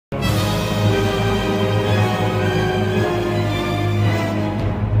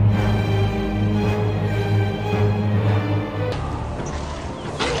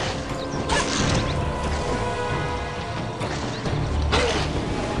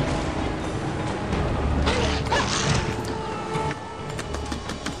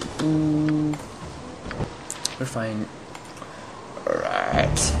We're fine.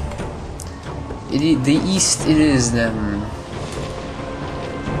 Alright. The east it is then.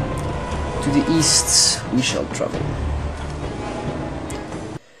 To the east we shall travel.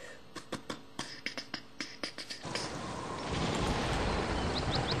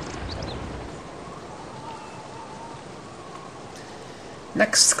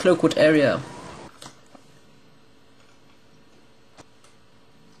 Next Cloakwood area.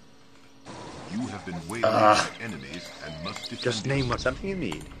 You have been waiting by enemies and must defend. Just name what something you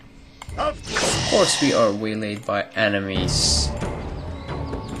need. Of course we are waylaid by enemies.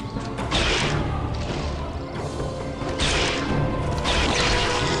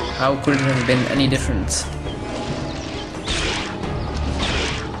 How could it have been any different?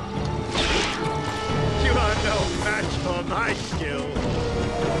 You are no match for my skill.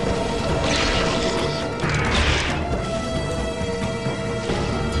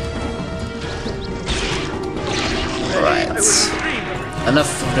 Right.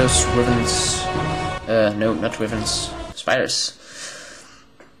 Enough of those wyverns. No, not wyverns. Spiders.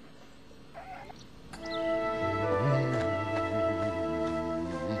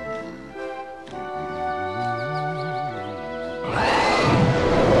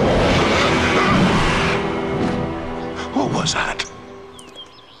 What was that?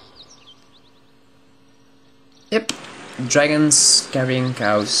 Yep. Dragons carrying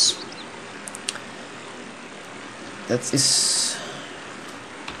cows. That is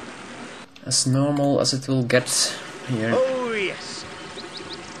as normal as it will get here. Oh yes.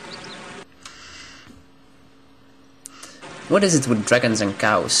 What is it with dragons and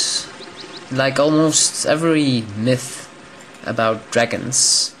cows? Like almost every myth about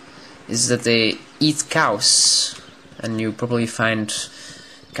dragons is that they eat cows, and you probably find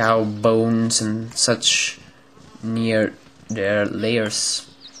cow bones and such near their lairs.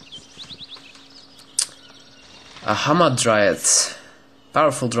 A Hamadryad.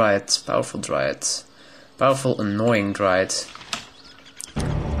 Powerful dryad, powerful annoying dryad.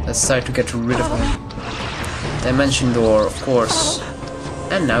 Let's try to get rid of her. Dimension door, of course.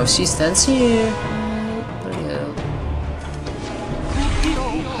 And now she stands here. Bloody hell.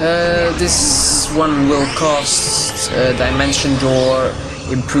 This one will cost dimension door,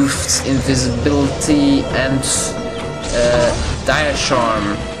 improved invisibility, and dire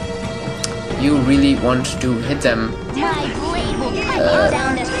charm. You really want to hit them.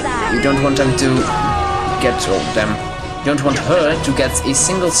 You don't want them to get you don't want her to get a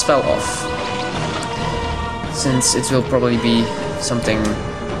single spell off, since it will probably be something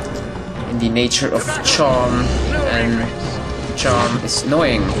in the nature of charm, and charm is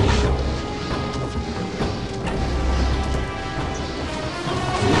annoying.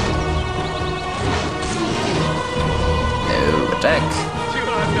 No attack.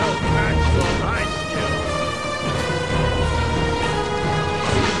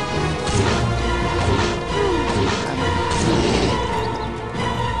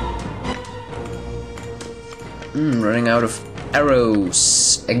 Running out of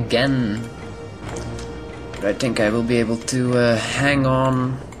arrows again. But I think I will be able to hang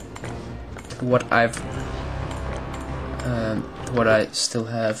on to what what I still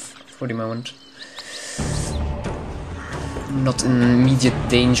have for the moment. Not in immediate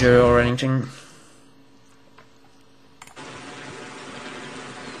danger or anything.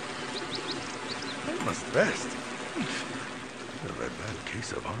 I must rest. A bad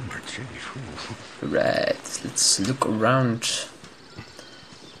case of armor change. Right, let's look around.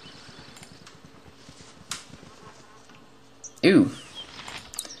 Ooh,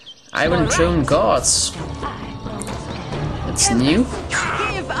 Iron Throne Gods. That's new.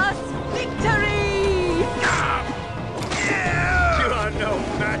 Give us victory! You are no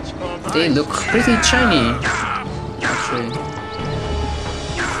match for my They look pretty shiny, actually.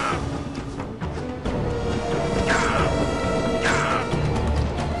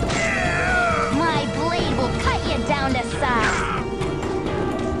 My blade will cut you down to size.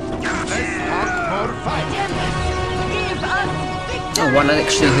 Let's talk more fight. Give us victory! Oh, one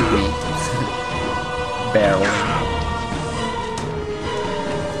actually hit me. Barely.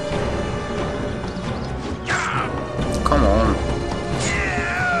 Come on.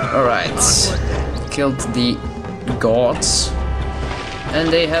 Alright. Killed the gods. And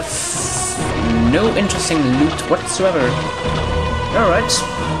they have no interesting loot whatsoever. Alright.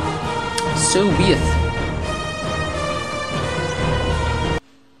 So be it.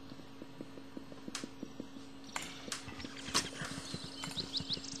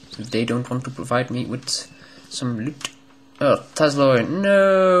 If they don't want to provide me with some loot. Oh, Tazloy,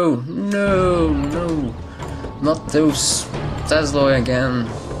 no, no, no. Not those Tazloy again.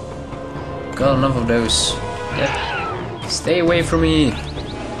 got enough of those. Yeah. Stay away from me!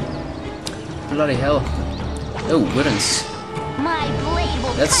 Bloody hell. Oh, Wyverns. My blade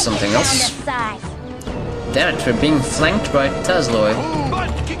will That's cut something you down else. to size. Damn it, we're being flanked by Tazloy.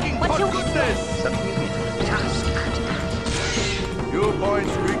 Butt-kicking What for you- goodness! You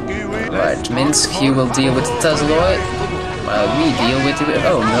points, Ricky, we Right, Minsk, you will deal with Tazloy, while we deal with the...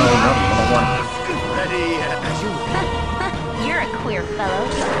 Oh no, not another one. ready as you You're a queer fellow.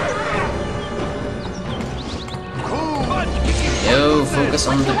 butt-kicking Yo, focus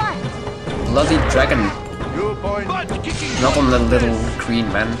on What you the want? bloody dragon, You point butt-kicking not on the little green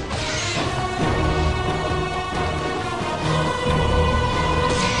man.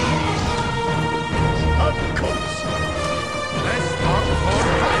 Of course. Let's talk for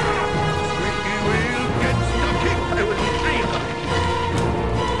time. Squeaky wheel gets stuck. I will be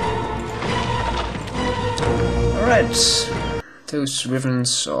Alright, those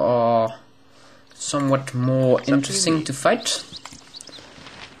Wyverns are somewhat more interesting to fight.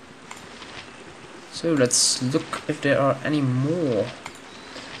 So let's look if there are any more.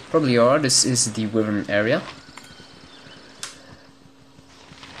 Probably are. This is the Wyvern area.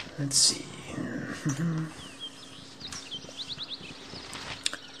 Let's see.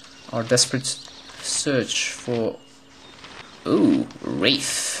 Our desperate search for... Ooh,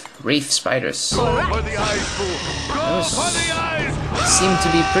 Wraith spiders. Go for the eyes, fool. Go Those for the eyes. seem to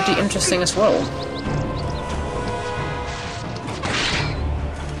be pretty interesting as well.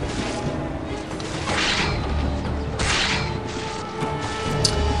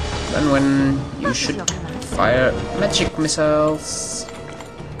 Then when you should fire magic missiles,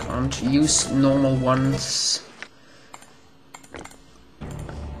 can't use normal ones.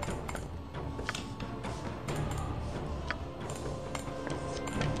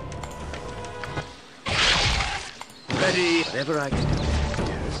 Ready. Whatever I can do.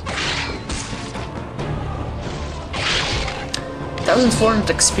 Yes. 1400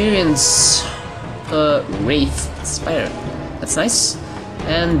 experience per Wraith Spider. That's nice.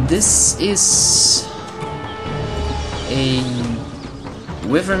 And this is a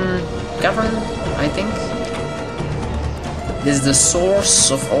Wyvern Govern, I think. This is the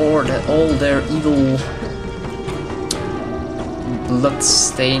source of all their evil blood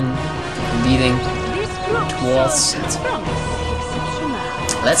stain leading towards it.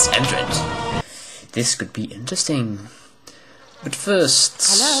 Let's enter it. This could be interesting. But first,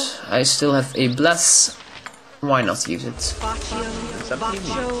 I still have a bless. Why not use it?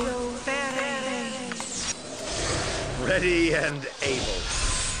 Ready and able.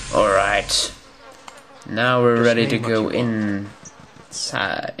 Alright. Now we're ready to go inside.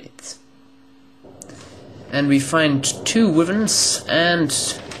 And we find 2 Wyverns and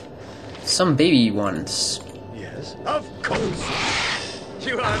some baby ones. Yes. Of course.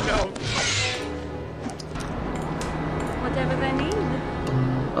 You are no. Whatever they need.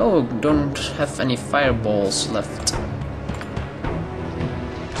 Oh, don't have any fireballs left.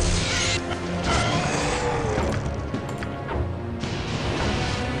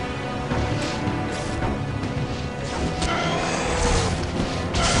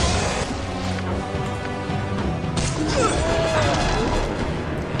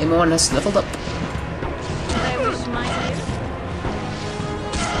 Everyone has leveled up.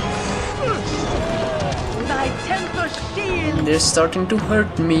 Thy temper steel. They're starting to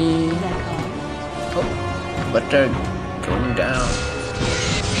hurt me. Oh, but they're going down.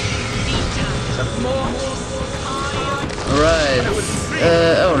 Alright.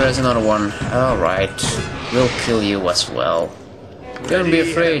 Oh, there's another one. Alright. We'll kill you as well. Don't be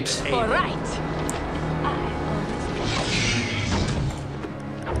afraid. All right.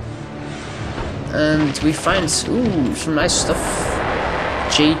 And we find, ooh, some nice stuff.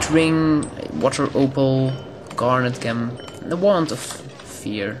 Jade ring, water opal, garnet gem, the wand of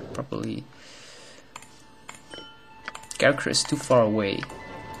fear, probably. Character is too far away.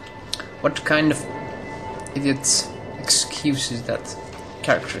 What kind of idiot excuse is that?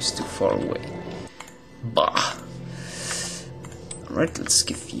 Character is too far away. Bah. Alright, let's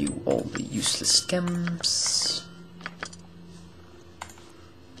give you all the useless gems.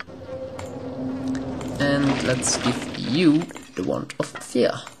 And let's give you the wand of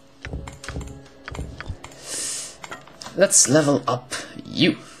fear. Let's level up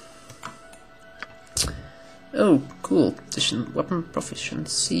you. Oh, cool. Addition weapon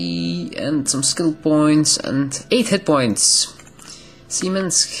proficiency and some skill points and 8 hit points.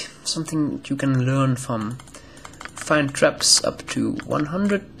 Siemens, something that you can learn from. Find traps up to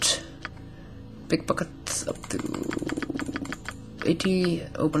 100. Pickpocket up to 80.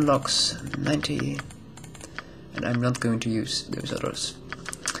 Open locks 90. And I'm not going to use those others.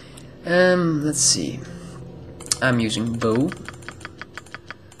 Let's see. I'm using bow.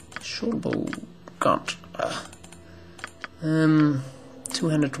 Short bow. Can't.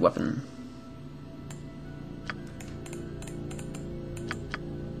 200 weapon.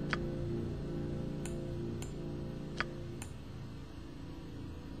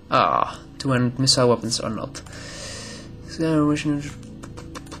 Ah, 200 missile weapons or not. So,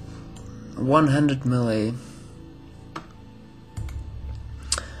 100 melee.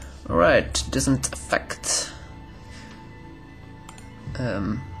 Alright, doesn't affect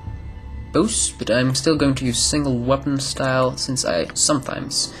bows, but I'm still going to use single weapon style since I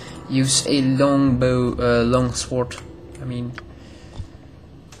sometimes use a long bow, long sword. I mean,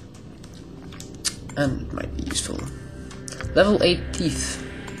 and it might be useful. Level 8 teeth.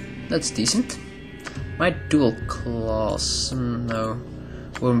 That's decent. My dual claws, no,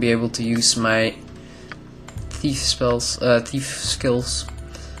 won't be able to use my thief spells, thief skills.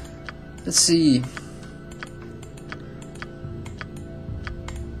 Let's see.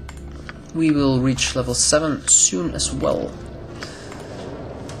 We will reach level 7 soon as well.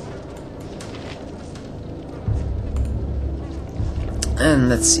 And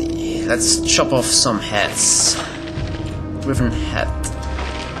let's see. Let's chop off some heads. Wyvern head.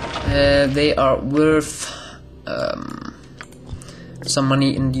 They are worth some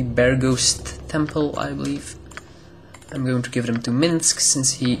money in the Bear Ghost Temple, I believe. I'm going to give them to Minsk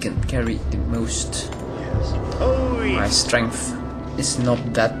since he can carry the most. Yes. Oh, My strength is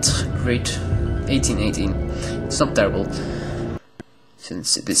not that great. 18. It's not terrible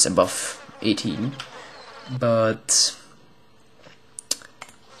since it is above 18, but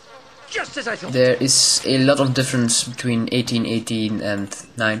just as I thought. there is a lot of difference between 18 and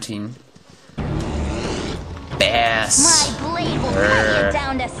 19. Bears. My blade will cut you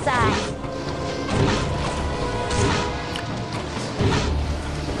down to size.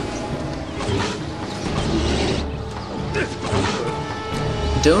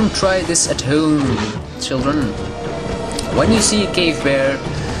 Don't try this at home, children. When you see a cave bear,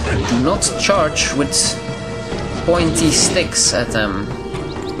 do not charge with pointy sticks at them.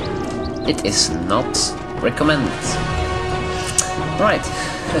 It is not recommended. Right.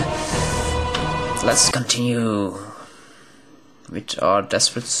 Let's continue with our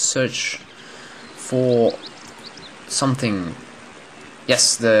desperate search for something.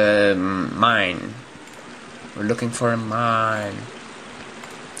 Yes, the mine. We're looking for a mine.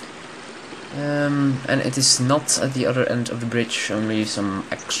 And it is not at the other end of the bridge, only some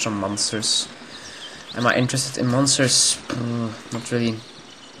extra monsters. Am I interested in monsters? Not really.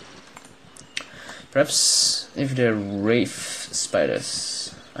 Perhaps if they're wraith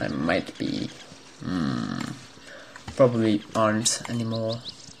spiders, I might be. Probably aren't anymore.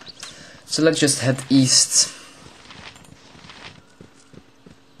 So let's just head east.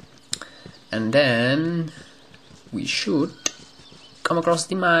 And then we should come across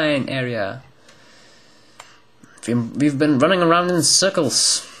the mine area. We've been running around in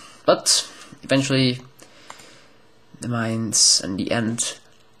circles, but eventually the mines and the end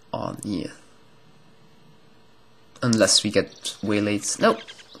are near. Unless we get waylaid. No!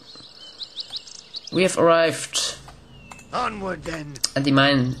 We have arrived Onward then. at the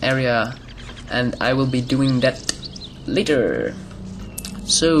mine area, and I will be doing that later.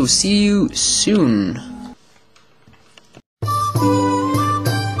 So, see you soon.